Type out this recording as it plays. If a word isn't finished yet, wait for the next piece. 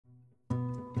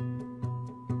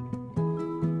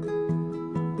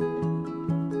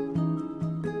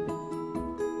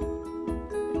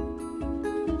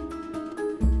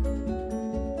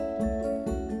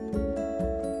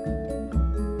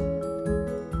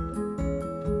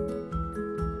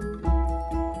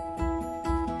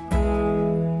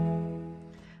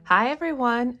Hi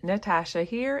everyone, Natasha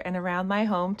here, and around my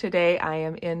home today I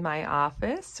am in my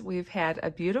office. We've had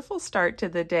a beautiful start to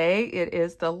the day. It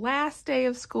is the last day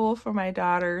of school for my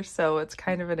daughter, so it's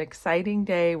kind of an exciting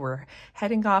day. We're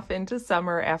heading off into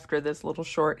summer after this little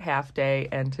short half day,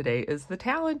 and today is the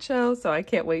talent show, so I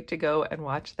can't wait to go and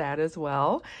watch that as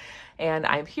well. And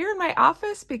I'm here in my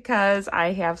office because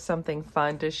I have something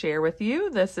fun to share with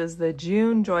you. This is the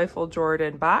June Joyful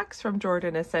Jordan box from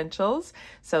Jordan Essentials.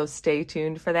 So stay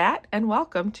tuned for that and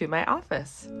welcome to my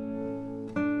office.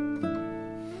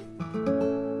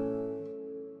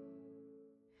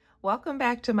 Welcome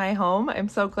back to my home. I'm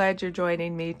so glad you're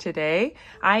joining me today.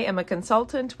 I am a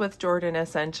consultant with Jordan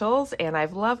Essentials, and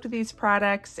I've loved these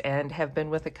products and have been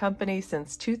with the company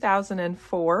since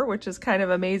 2004, which is kind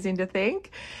of amazing to think.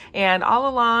 And all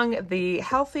along, the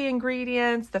healthy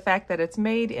ingredients, the fact that it's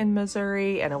made in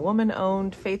Missouri and a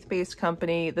woman-owned, faith-based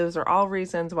company, those are all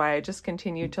reasons why I just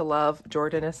continue to love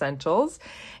Jordan Essentials.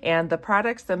 And the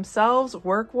products themselves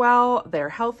work well. They're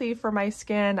healthy for my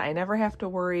skin. I never have to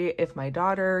worry if my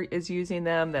daughter is using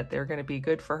them, that they're going to be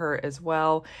good for her as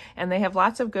well. And they have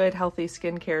lots of good healthy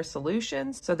skincare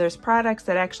solutions. So there's products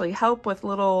that actually help with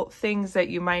little things that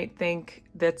you might think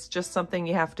that's just something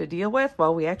you have to deal with.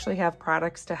 Well, we actually have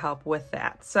products to help with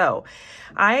that. So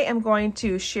I am going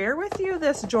to share with you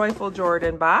this Joyful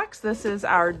Jordan box. This is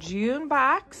our June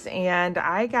box, and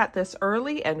I got this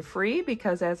early and free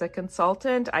because as a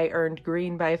consultant, I earned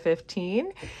green by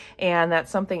 15, and that's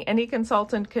something any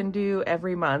consultant can do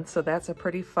every month. So that's a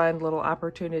pretty fun little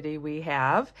opportunity we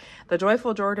have. The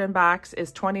Joyful Jordan box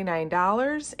is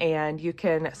 $29, and you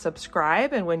can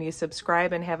subscribe, and when you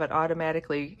subscribe and have it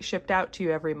automatically shipped out to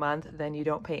you every month, then you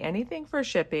don't pay anything for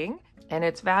shipping. And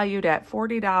it's valued at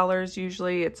 $40.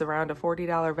 Usually it's around a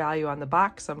 $40 value on the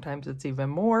box. Sometimes it's even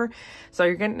more. So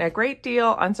you're getting a great deal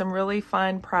on some really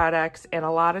fun products. And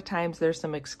a lot of times there's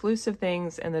some exclusive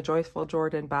things in the Joyful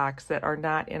Jordan box that are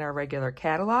not in our regular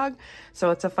catalog. So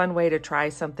it's a fun way to try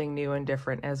something new and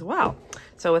different as well.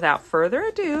 So without further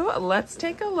ado, let's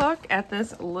take a look at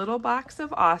this little box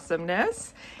of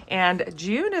awesomeness. And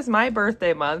June is my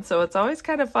birthday month, so it's always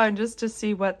kind of fun just to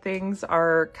see what things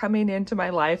are coming into my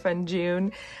life in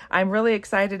June. I'm really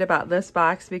excited about this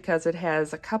box because it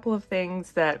has a couple of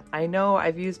things that I know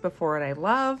I've used before and I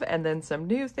love, and then some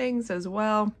new things as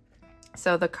well.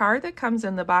 So the card that comes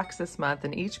in the box this month,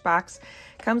 and each box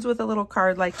comes with a little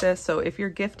card like this. So if you're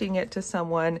gifting it to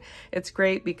someone, it's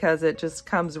great because it just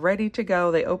comes ready to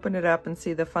go. They open it up and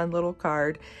see the fun little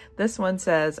card. This one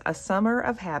says, "A summer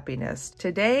of happiness.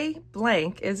 Today,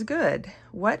 blank is good.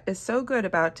 What is so good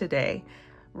about today?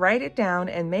 Write it down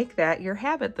and make that your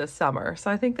habit this summer."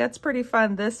 So I think that's pretty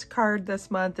fun. This card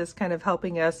this month is kind of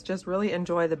helping us just really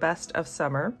enjoy the best of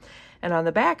summer. And on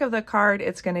the back of the card,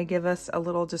 it's going to give us a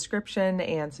little description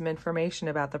and some information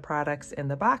about the products in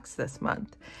the box this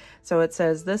month. So it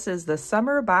says, "This is the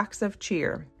summer box of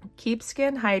cheer. Keep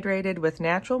skin hydrated with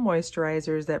natural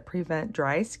moisturizers that prevent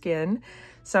dry skin.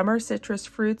 Summer citrus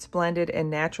fruits blended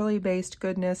in naturally based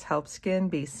goodness help skin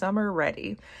be summer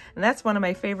ready." And that's one of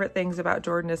my favorite things about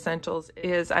Jordan Essentials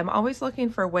is I'm always looking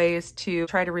for ways to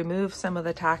try to remove some of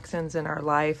the toxins in our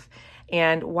life.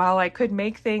 And while I could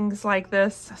make things like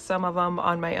this, some of them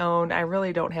on my own, I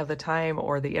really don't have the time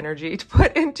or the energy to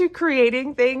put into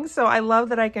creating things. So I love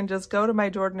that I can just go to my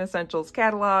Jordan Essentials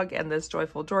catalog and this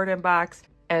Joyful Jordan box,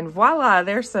 and voila,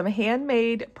 there's some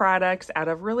handmade products out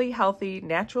of really healthy,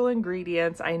 natural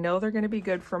ingredients. I know they're going to be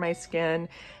good for my skin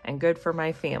and good for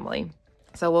my family.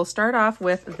 So we'll start off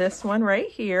with this one right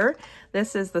here.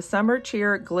 This is the Summer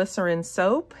Cheer Glycerin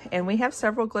Soap, and we have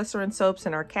several glycerin soaps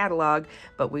in our catalog,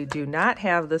 but we do not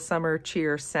have the Summer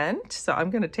Cheer scent. So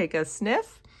I'm going to take a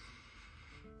sniff.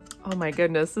 Oh my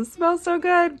goodness, this smells so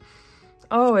good.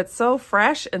 Oh, it's so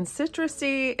fresh and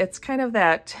citrusy. It's kind of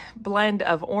that blend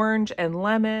of orange and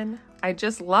lemon. I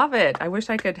just love it. I wish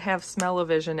I could have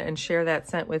smell-o-vision and share that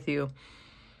scent with you.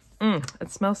 It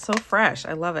smells so fresh.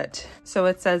 I love it. So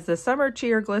it says the Summer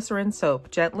Cheer Glycerin Soap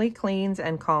gently cleans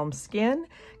and calms skin.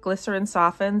 Glycerin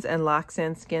softens and locks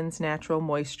in skin's natural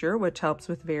moisture, which helps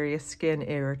with various skin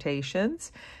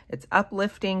irritations. It's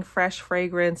uplifting, fresh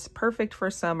fragrance, perfect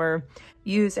for summer.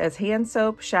 Use as hand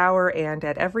soap, shower, and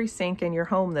at every sink in your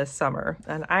home this summer.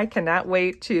 And I cannot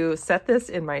wait to set this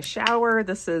in my shower.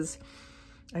 This is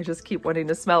I just keep wanting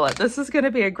to smell it. This is going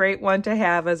to be a great one to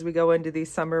have as we go into these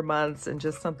summer months, and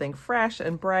just something fresh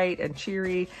and bright and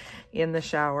cheery in the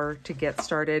shower to get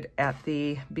started at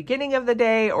the beginning of the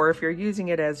day, or if you're using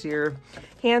it as your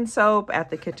hand soap at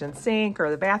the kitchen sink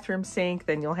or the bathroom sink,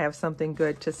 then you'll have something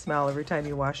good to smell every time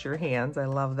you wash your hands. I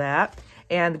love that.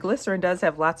 And glycerin does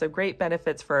have lots of great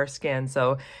benefits for our skin,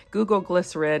 so Google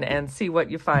glycerin and see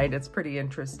what you find. It's pretty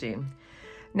interesting.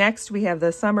 Next, we have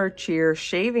the Summer Cheer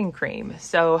Shaving Cream.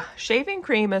 So shaving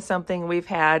cream is something we've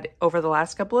had over the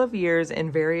last couple of years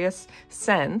in various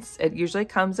scents. It usually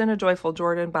comes in a Joyful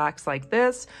Jordan box like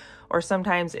this, or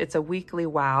sometimes it's a weekly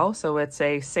wow. So it's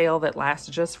a sale that lasts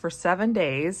just for 7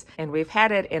 days. And we've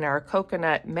had it in our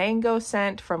coconut mango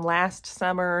scent from last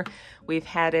summer. We've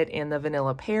had it in the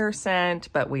vanilla pear scent,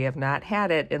 but we have not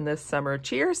had it in this summer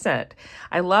cheer scent.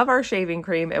 I love our shaving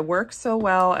cream. It works so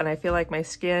well, and I feel like my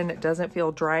skin doesn't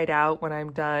feel dried out when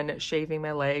I'm done shaving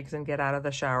my legs and get out of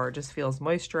the shower. It just feels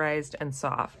moisturized and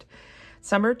soft.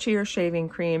 Summer Cheer Shaving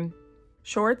Cream.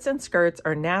 Shorts and skirts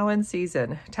are now in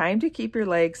season. Time to keep your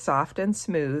legs soft and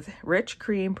smooth. Rich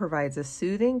cream provides a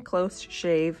soothing, close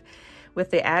shave with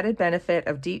the added benefit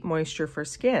of deep moisture for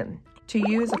skin. To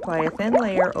use, apply a thin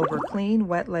layer over clean,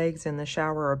 wet legs in the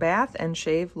shower or bath and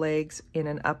shave legs in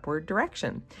an upward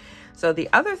direction. So the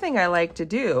other thing I like to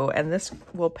do, and this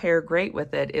will pair great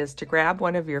with it, is to grab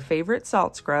one of your favorite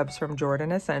salt scrubs from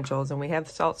Jordan Essentials. And we have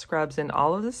salt scrubs in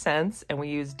all of the scents, and we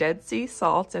use Dead Sea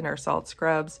salt in our salt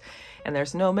scrubs. And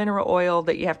there's no mineral oil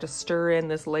that you have to stir in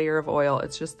this layer of oil.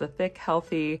 It's just the thick,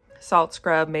 healthy salt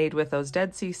scrub made with those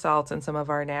Dead Sea salts and some of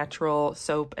our natural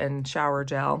soap and shower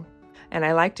gel. And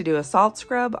I like to do a salt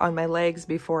scrub on my legs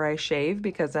before I shave,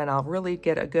 because then I'll really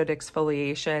get a good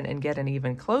exfoliation and get an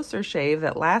even closer shave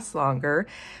that lasts longer.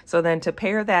 So then to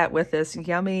pair that with this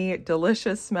yummy,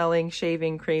 delicious smelling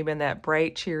shaving cream and that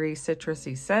bright, cheery,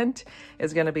 citrusy scent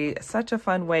is going to be such a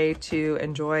fun way to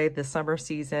enjoy the summer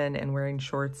season and wearing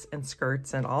shorts and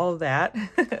skirts and all of that.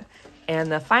 And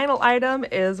the final item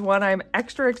is one I'm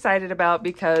extra excited about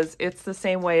because it's the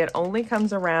same way. It only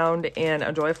comes around in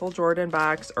a Joyful Jordan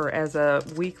box or as a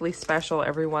weekly special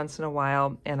every once in a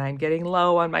while. And I'm getting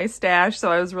low on my stash, so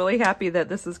I was really happy that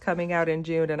this is coming out in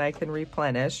June and I can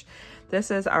replenish. This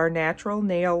is our Natural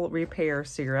Nail Repair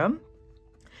Serum,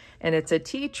 and it's a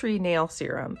tea tree nail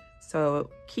serum. So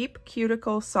keep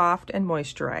cuticles soft and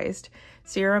moisturized.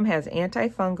 Serum has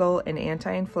antifungal and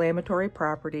anti-inflammatory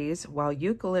properties, while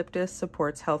eucalyptus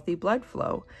supports healthy blood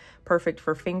flow. Perfect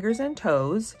for fingers and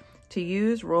toes. To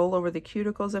use, roll over the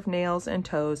cuticles of nails and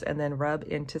toes and then rub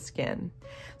into skin.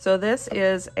 So this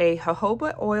is a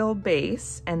jojoba oil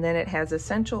base, and then it has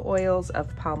essential oils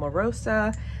of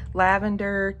palmarosa,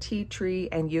 lavender, tea tree,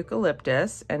 and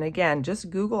eucalyptus. And again, just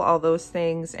Google all those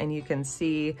things and you can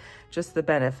see just the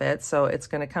benefits. So it's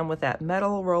going to come with that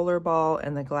metal roller ball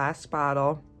and the glass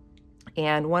bottle.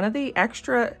 And one of the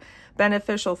extra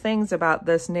beneficial things about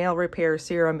this nail repair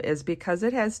serum is because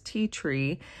it has tea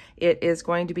tree, it is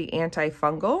going to be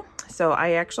antifungal. So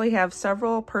I actually have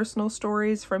several personal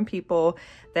stories from people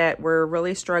that were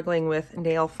really struggling with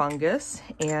nail fungus,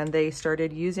 and they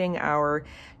started using our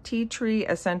tea tree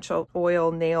essential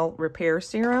oil nail repair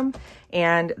serum,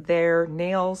 and their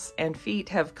nails and feet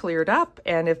have cleared up.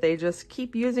 And if they just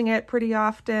keep using it pretty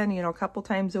often, you know, a couple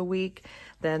times a week,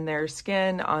 then their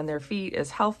skin on their feet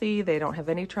is healthy. They don't have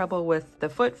any trouble with the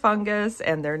foot fungus,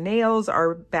 and their nails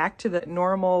are back to the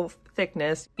normal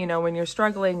thickness. You know, when you're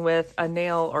struggling with a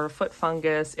nail or a foot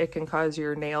fungus, it can cause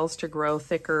your nails to grow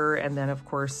thicker, and then of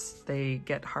course they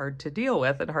get hard to deal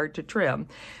with and hard to trim.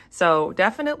 So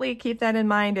definitely keep that in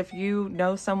mind if you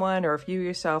know someone or if you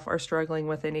yourself are struggling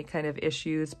with any kind of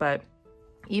issues. But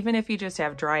even if you just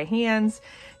have dry hands,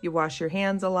 you wash your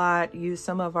hands a lot, use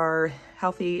some of our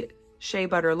healthy shea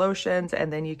butter lotions,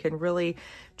 and then you can really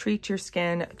treat your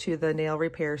skin to the nail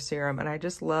repair serum. And I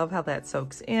just love how that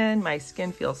soaks in. My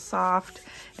skin feels soft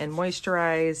and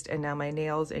moisturized, and now my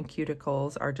nails and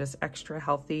cuticles are just extra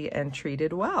healthy and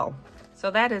treated well.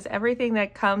 So that is everything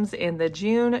that comes in the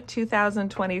June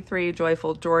 2023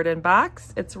 Joyful Jordan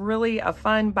box. It's really a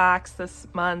fun box this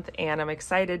month, and I'm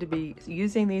excited to be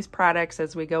using these products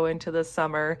as we go into the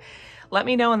summer. Let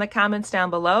me know in the comments down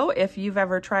below if you've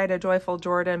ever tried a Joyful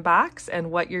Jordan box and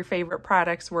what your favorite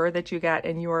products were that you got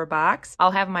in your box.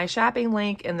 I'll have my shopping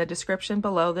link in the description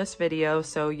below this video,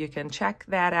 so you can check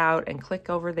that out and click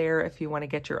over there if you want to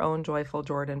get your own Joyful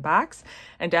Jordan box.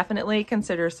 And definitely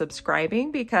consider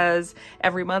subscribing, because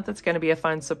every month it's going to be a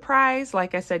fun surprise.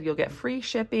 Like I said, you'll get free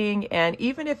shipping, and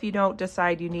even if you don't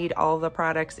decide you need all the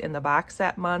products in the box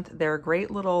that month, they're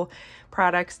great little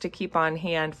products to keep on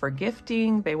hand for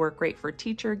gifting. They work great for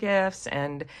teacher gifts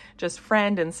and just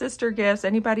friend and sister gifts.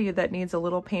 Anybody that needs a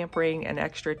little pampering and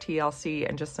extra TLC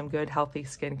and just some good healthy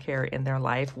skincare in their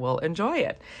life will enjoy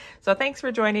it. So thanks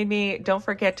for joining me. Don't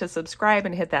forget to subscribe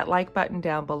and hit that like button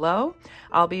down below.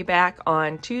 I'll be back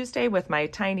on Tuesday with my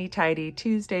Tiny Tidy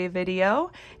Tuesday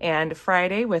video, and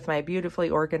Friday with my Beautifully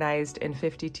Organized in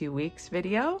 52 Weeks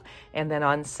video. And then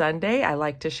on Sunday, I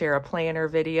like to share a planner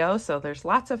video. So there's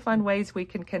lots of fun ways we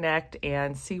can connect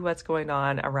and see what's going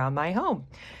on around my home.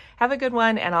 Have a good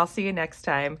one, and I'll see you next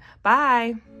time.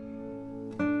 Bye.